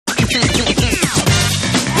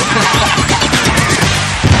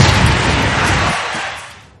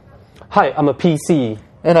Hi, I'm a PC.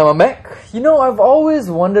 And I'm a Mac. You know, I've always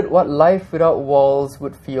wondered what life without walls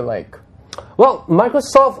would feel like. Well,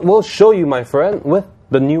 Microsoft will show you, my friend, with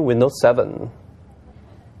the new Windows 7.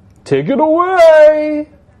 Take it away!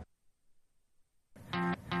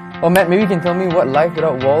 Well, Matt, maybe you can tell me what life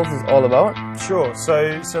without walls is all about? Sure.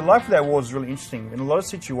 So life without walls is really interesting. In a lot of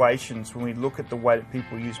situations, when we look at the way that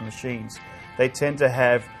people use machines, they tend to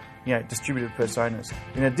have distributed personas.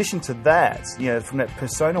 In addition to that, from that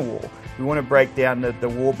persona wall, we want to break down the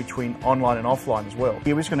wall between online and offline as well.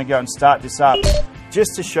 Here we're just going to go and start this up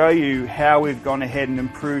just to show you how we've gone ahead and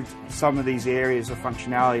improved some of these areas of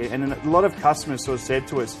functionality. And a lot of customers sort of said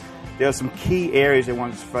to us there are some key areas they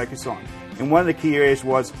wanted to focus on. And one of the key areas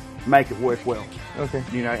was make it work well. Okay.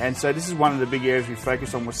 And so this is one of the big areas we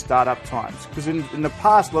focused on was startup times. Because in the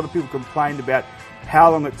past, a lot of people complained about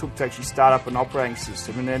how long it took to actually start up an operating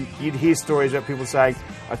system. And then you'd hear stories about people saying,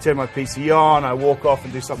 I turn my PC on, I walk off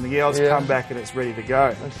and do something else, come back and it's ready to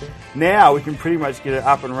go. Okay. Now we can pretty much get it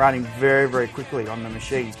up and running very, very quickly on the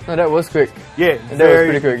machines. No, that was quick. Yeah, that was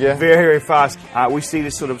pretty quick, yeah. Very, very fast. We see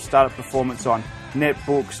this sort of startup performance on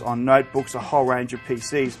netbooks, on notebooks, a whole range of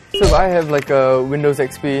PCs. So if I have like a Windows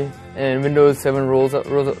XP and Windows 7 rolls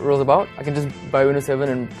about, I can just buy Windows 7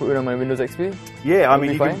 and put it on my Windows XP? Yeah, I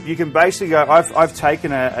mean, you can basically go, I've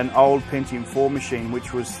taken an old Pentium 4 machine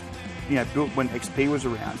which was built when XP was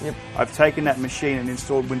around. Yep. I've taken that machine and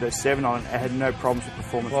installed Windows 7 on it. I had no problems with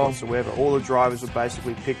performance whatsoever. All the drivers were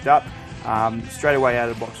basically picked up. Straight away out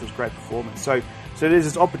of the box, it was great performance. So there's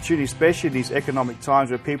this opportunity, especially in these economic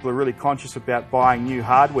times where people are really conscious about buying new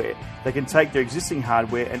hardware. They can take their existing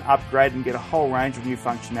hardware and upgrade and get a whole range of new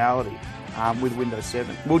functionality with Windows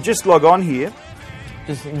 7. We'll just log on here.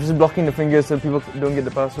 Just blocking the fingers so people don't get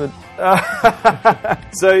the password.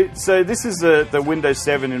 So this is the Windows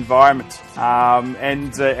 7 environment,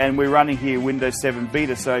 and we're running here Windows 7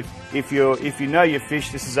 Beta. So if you know your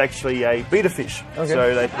fish, this is actually a beta fish. Okay.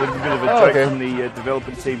 So they put a bit of a joke from the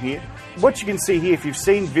development team here. What you can see here, if you've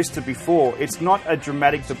seen Vista before, it's not a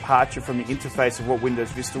dramatic departure from the interface of what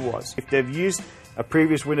Windows Vista was. If they've used a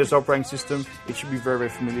previous Windows operating system, it should be very, very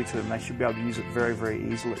familiar to them. They should be able to use it very,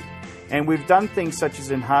 very easily. And we've done things such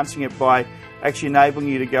as enhancing it by actually enabling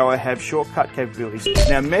you to go and have shortcut capabilities.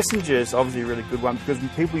 Now, Messenger is obviously a really good one because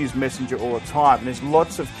people use Messenger all the time, and there's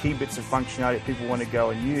lots of key bits of functionality that people want to go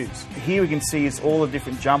and use. Here we can see it's all the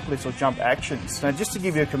different jump lists or jump actions. Now, just to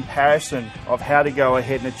give you a comparison of how to go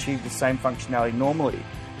ahead and achieve the same functionality normally.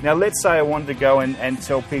 Now, let's say I wanted to go and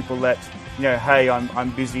tell people that, hey,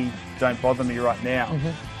 I'm busy, don't bother me right now.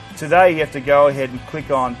 Mm-hmm. Today, you have to go ahead and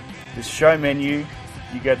click on this show menu.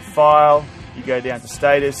 You go to File, you go down to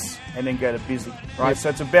Status, and then go to Busy, right? Yep. So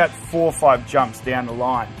it's about 4 or 5 jumps down the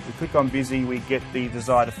line. We click on Busy, we get the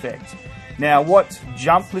desired effect. Now, what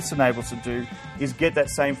Jump List enables to do is get that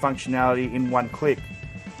same functionality in one click.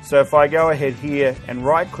 So if I go ahead here and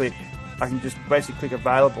right-click, I can just basically click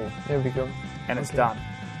Available. There we go. And it's done.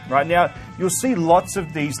 Right now, you'll see lots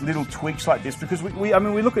of these little tweaks like this because we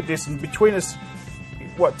look at this and between us,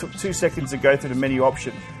 what took 2 seconds to go through the menu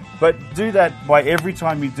option. But do that by every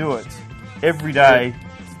time you do it, every day,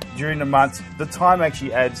 during the month, the time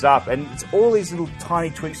actually adds up. And it's all these little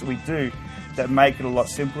tiny tweaks that we do that make it a lot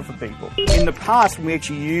simpler for people. In the past, when we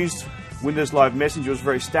actually used Windows Live Messenger, it was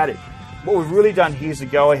very static. What we've really done here is to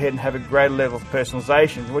go ahead and have a greater level of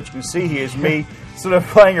personalization. And what you can see here is me sort of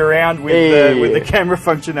playing around with the camera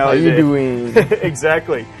functionality. How you doing?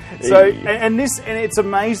 Exactly. So, and it's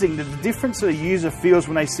amazing the difference that a user feels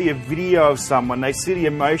when they see a video of someone. They see the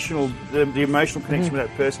emotional connection with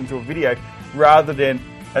that person to a video, rather than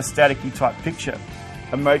a staticky type picture.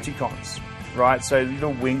 Emoticons, right? So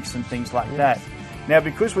little winks and things like that. Now,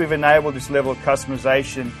 because we've enabled this level of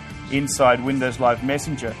customization inside Windows Live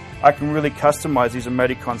Messenger, I can really customize these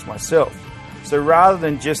emoticons myself. So rather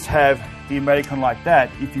than just have the emoticon like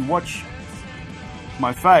that, if you watch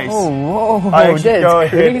my face, I actually go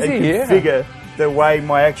ahead and configure the way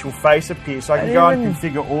my actual face appears. So I can go and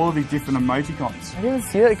configure all of these different emoticons. I didn't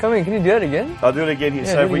see that coming. Can you do that again? I'll do it again here.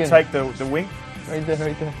 So if we take the wink. Right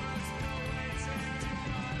there.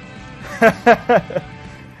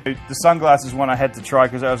 The sunglasses one I had to try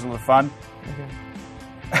because that was a lot of fun. Okay.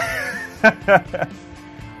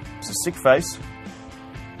 It's a sick face.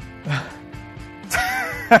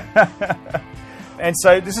 And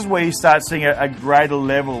so this is where you start seeing a greater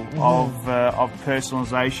level of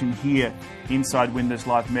personalization here inside Windows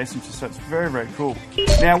Live Messenger. So it's very, very cool.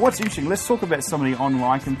 Now, what's interesting, let's talk about some of the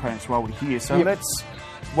online components while we're here. So let's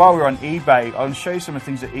while we're on eBay, I'll show you some of the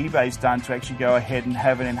things that eBay's done to actually go ahead and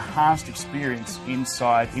have an enhanced experience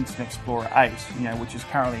inside Internet Explorer 8, which is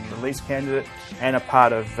currently a release candidate and a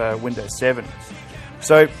part of Windows 7.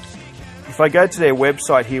 So if I go to their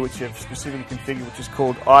website here, which they've specifically configured, which is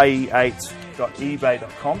called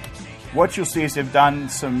ie8.ebay.com, what you'll see is they've done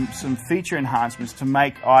some feature enhancements to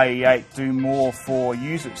make IE8 do more for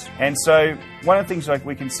users. And so one of the things like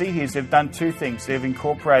we can see here is they've done two things. They've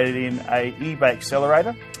incorporated in a eBay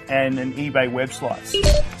accelerator and an eBay web slice.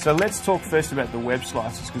 So let's talk first about the web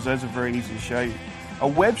slices, because those are very easy to show you. A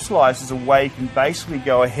web slice is a way you can basically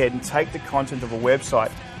go ahead and take the content of a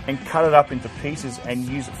website and cut it up into pieces and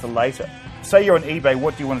use it for later. Say you're on eBay,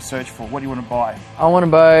 what do you want to search for? What do you want to buy? I want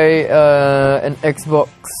to buy an Xbox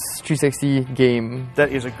 360 game.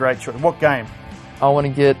 That is a great choice. What game? I want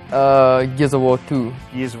to get Gears of War 2.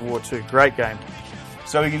 Gears of War 2, great game.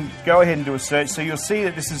 So we can go ahead and do a search. So you'll see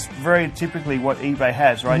that this is very typically what eBay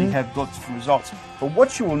has, right? You have lots of results. But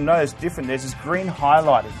what you will notice different, there's this green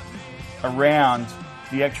highlighting around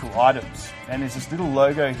the actual items. And there's this little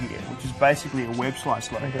logo here, which is basically a web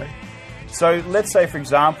slice logo. Okay. So let's say, for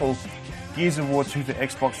example, Gears of War 2 for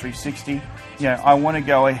Xbox 360, I want to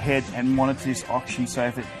go ahead and monitor this auction, so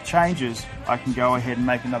if it changes, I can go ahead and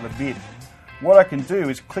make another bid. What I can do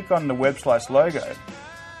is click on the web slice logo,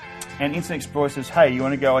 and Internet Explorer says, hey, you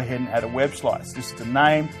want to go ahead and add a web slice. This is the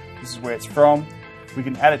name, this is where it's from. We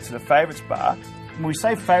can add it to the favorites bar. When we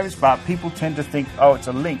say favorites bar, people tend to think, oh, it's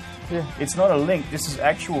a link. Yeah. It's not a link, this is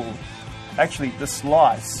actually the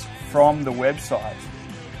slice from the website.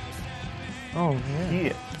 Oh, yeah.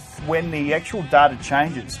 Here. When the actual data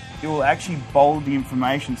changes, it will actually bold the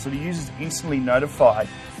information, so the user's instantly notified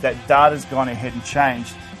that data's gone ahead and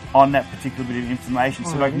changed on that particular bit of information,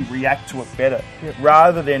 so I can react to it better,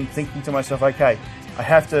 rather than thinking to myself, okay, I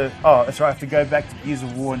have to go back to Gears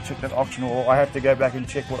of War and check that auction, or I have to go back and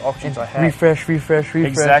check what auctions I have. Refresh.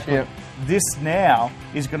 Exactly. Yep. This now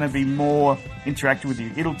is going to be more interactive with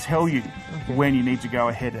you. It'll tell you when you need to go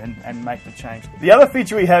ahead and make the change. The other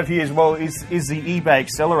feature we have here as well is the eBay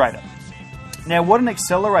accelerator. Now, what an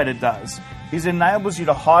accelerator does is it enables you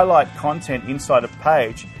to highlight content inside a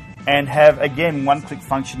page and have, again, one-click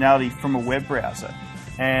functionality from a web browser.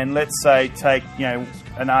 And let's say take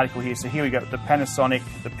an article here. So here we go, the Panasonic,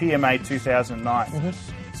 the PMA 2009.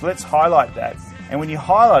 So let's highlight that. And when you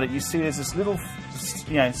highlight it, you see there's this little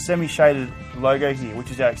semi-shaded logo here,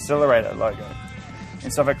 which is our accelerator logo.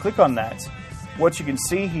 And so if I click on that, what you can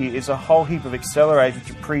see here is a whole heap of accelerators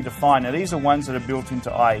which are predefined. Now these are ones that are built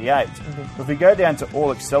into IE8. If we go down to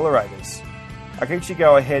all accelerators, I can actually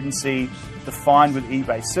go ahead and see defined with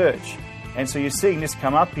eBay search. And so you're seeing this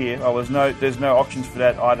come up here. Oh, there's no options for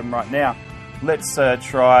that item right now. Let's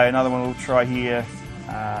try another one. We'll try here.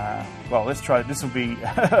 Let's try. This will be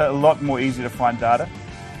a lot more easy to find data.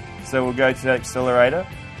 So we'll go to that accelerator,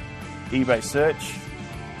 eBay search,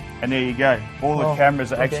 and there you go. All the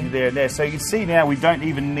cameras are actually there and there. So you can see now we don't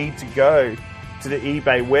even need to go to the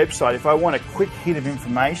eBay website. If I want a quick hit of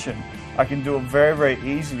information, I can do it very,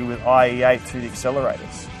 very easily with IE8 through the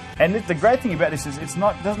accelerators. And the great thing about this is it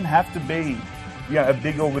doesn't have to be a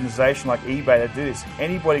big organisation like eBay to do this.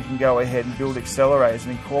 Anybody can go ahead and build accelerators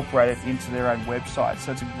and incorporate it into their own website.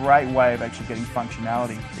 So it's a great way of actually getting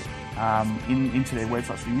functionality into their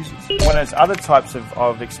websites for users. One of those other types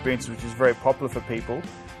of experiences which is very popular for people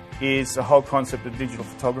is the whole concept of digital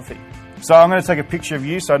photography. So I'm going to take a picture of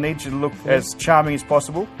you, so I need you to look as charming as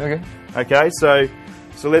possible. Okay. Okay, so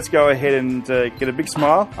let's go ahead and get a big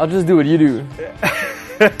smile. I'll just do what you do.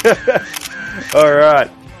 All right.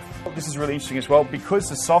 This is really interesting as well, because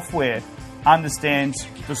the software understands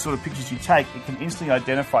the sort of pictures you take. It can instantly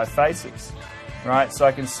identify faces, right? So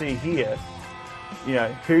I can see here,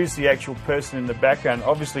 who's the actual person in the background.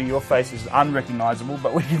 Obviously, your face is unrecognizable,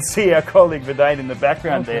 but we can see our colleague Vidane in the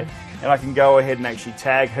background there, and I can go ahead and actually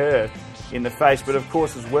tag her in the face. But of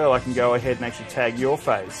course, as well, I can go ahead and actually tag your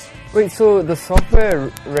face. Wait, so the software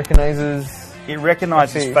recognizes? It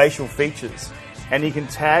recognizes facial features. And you can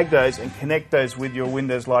tag those and connect those with your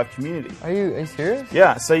Windows Live community. Are you serious?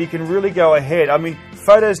 Yeah, so you can really go ahead. I mean,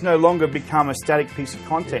 photos no longer become a static piece of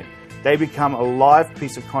content. They become a live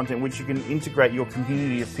piece of content which you can integrate your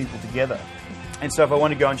community of people together. And so if I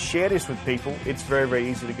want to go and share this with people, it's very, very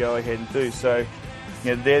easy to go ahead and do. So,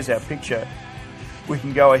 there's our picture. We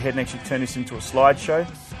can go ahead and actually turn this into a slideshow.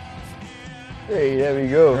 Hey, there we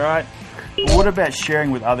go. Right. But what about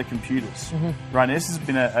sharing with other computers? Right, now, this has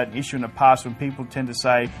been an issue in the past when people tend to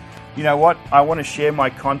say, you know what, I want to share my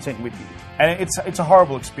content with you. And it's a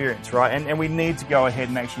horrible experience, right? And we need to go ahead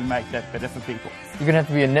and actually make that better for people. You're gonna have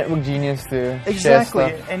to be a network genius to Exactly. share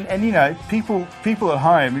stuff. And you know, people at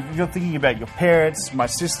home, if you're thinking about your parents, my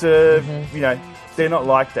sister, you know, they're not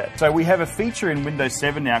like that. So we have a feature in Windows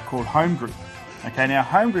 7 now called Home Group. Okay, now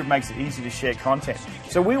Home Group makes it easy to share content.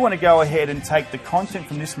 So we want to go ahead and take the content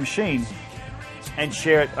from this machine and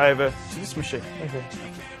share it over to this machine. Okay.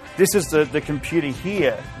 This is the computer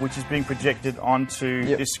here, which is being projected onto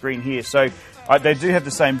this screen here. So they do have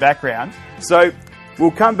the same background. So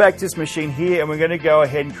we'll come back to this machine here, and we're going to go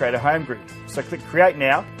ahead and create a home group. So click Create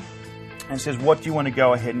Now, and it says, what do you want to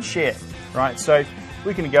go ahead and share? Right, so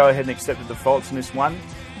we can go ahead and accept the defaults in this one.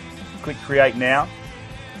 Click Create Now.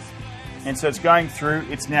 And so it's going through,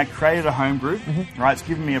 it's now created a home group, right? It's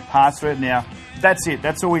giving me a password. Now, that's it.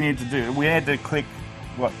 That's all we need to do. We had to click,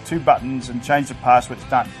 2 buttons and change the password. It's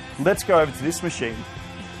done. Let's go over to this machine.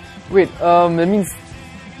 Wait, that means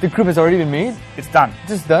the group has already been made? It's done.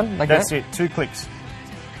 Just done? Like That's that? it. 2 clicks.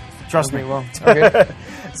 Trust me. Wow. Okay.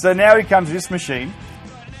 So now we come to this machine,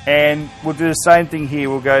 and we'll do the same thing here.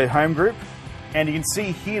 We'll go home group, and you can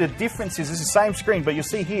see here the difference is, it's the same screen, but you'll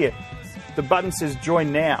see here, the button says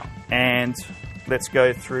join now. And let's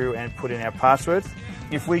go through and put in our password.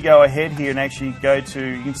 If we go ahead here and actually go to,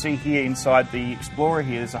 you can see here inside the Explorer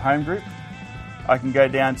here, there's a home group. I can go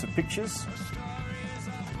down to pictures,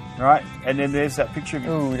 right? And then there's that picture of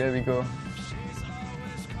you. Oh, there we go.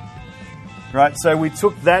 Right, so we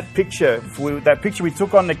took that picture we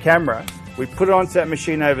took on the camera, we put it onto that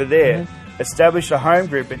machine over there, established a home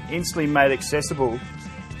group, and instantly made accessible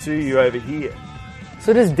to you over here.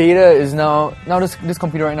 So this data is now this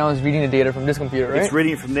computer right now is reading the data from this computer, right? It's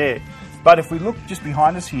reading it from there. But if we look just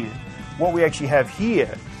behind us here, what we actually have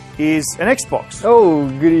here is an Xbox. Oh,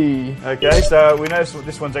 goody. Okay, so we notice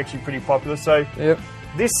this one's actually pretty popular. So Yep.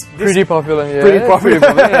 this Pretty popular, yeah. pretty popular.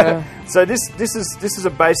 Yeah. So this is a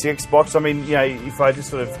basic Xbox. I mean, you know, if I just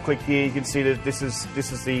sort of click here, you can see that this is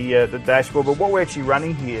the dashboard. But what we're actually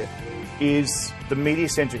running here is the Media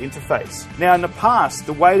Center interface. Now, in the past,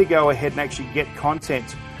 the way to go ahead and actually get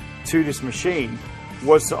content to this machine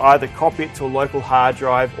was to either copy it to a local hard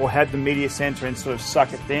drive or have the Media Center and sort of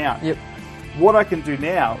suck it down. Yep. What I can do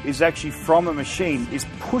now is actually from a machine is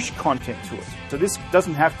push content to it. So this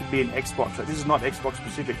doesn't have to be an Xbox. This is not Xbox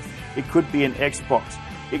specific. It could be an Xbox.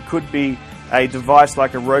 It could be a device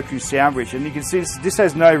like a Roku Soundbridge. And you can see this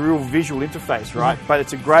has no real visual interface, right? But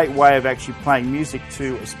it's a great way of actually playing music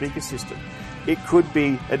to a speaker system. It could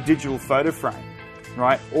be a digital photo frame,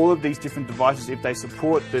 right? All of these different devices, if they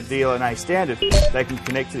support the DLNA standard, they can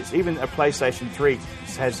connect to this. Even a PlayStation 3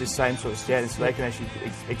 has this same sort of standard, so they can actually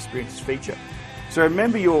experience this feature. So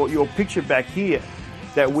remember your picture back here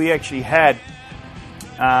that we actually had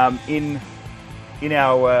in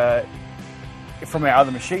our from our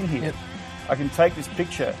other machine here. Yep. I can take this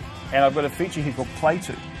picture, and I've got a feature here called Play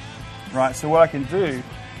To, right? So what I can do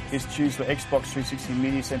is choose the Xbox 360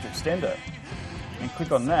 Media Center extender and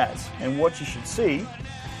click on that, and what you should see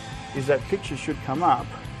is that picture should come up.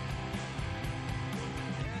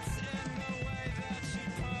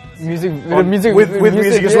 Music with music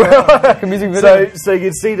as well. Music video. So you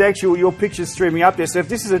can see the actual your picture streaming up there. So if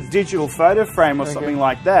this is a digital photo frame or something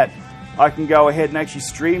like that, I can go ahead and actually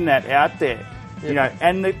stream that out there. Yep. You know,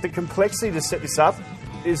 and the complexity to set this up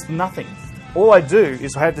is nothing. All I do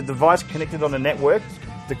is I have the device connected on the network,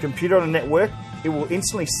 the computer on the network. It will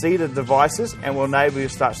instantly see the devices and will enable you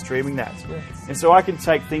to start streaming that. Yeah. And so I can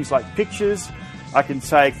take things like pictures, I can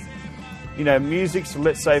take, you know, music. So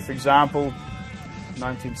let's say, for example,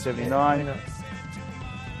 1979. Yeah,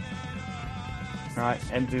 right,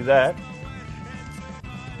 and do that.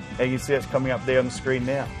 And you can see it's coming up there on the screen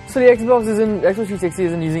now. So the Xbox 360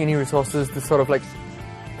 isn't using any resources to sort of like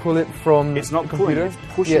pull it from It's not the pulling computer?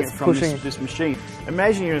 it, it's pushing it from this machine.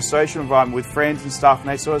 Imagine you're in a social environment with friends and stuff, and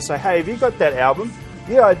they sort of say, hey, have you got that album?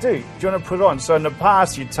 Yeah, I do. Do you want to put it on? So in the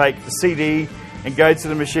past, you'd take the CD and go to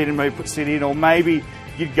the machine and maybe put CD in, or maybe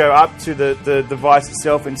you'd go up to the device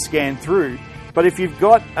itself and scan through. But if you've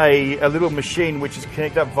got a little machine which is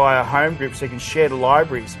connected up via home group so you can share the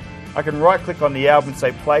libraries, I can right-click on the album and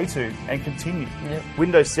say Play To and continue. Yep.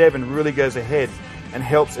 Windows 7 really goes ahead and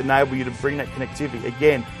helps enable you to bring that connectivity.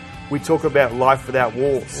 Again, we talk about life without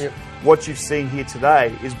walls. Yep. What you've seen here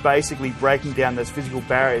today is basically breaking down those physical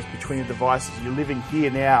barriers between the devices. You're living here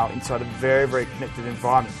now inside a very, very connected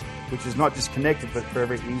environment, which is not just connected, but very,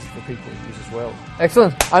 very easy for people to use as well.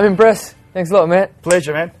 Excellent. I'm impressed. Thanks a lot, Matt.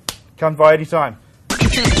 Pleasure, man. Come by anytime.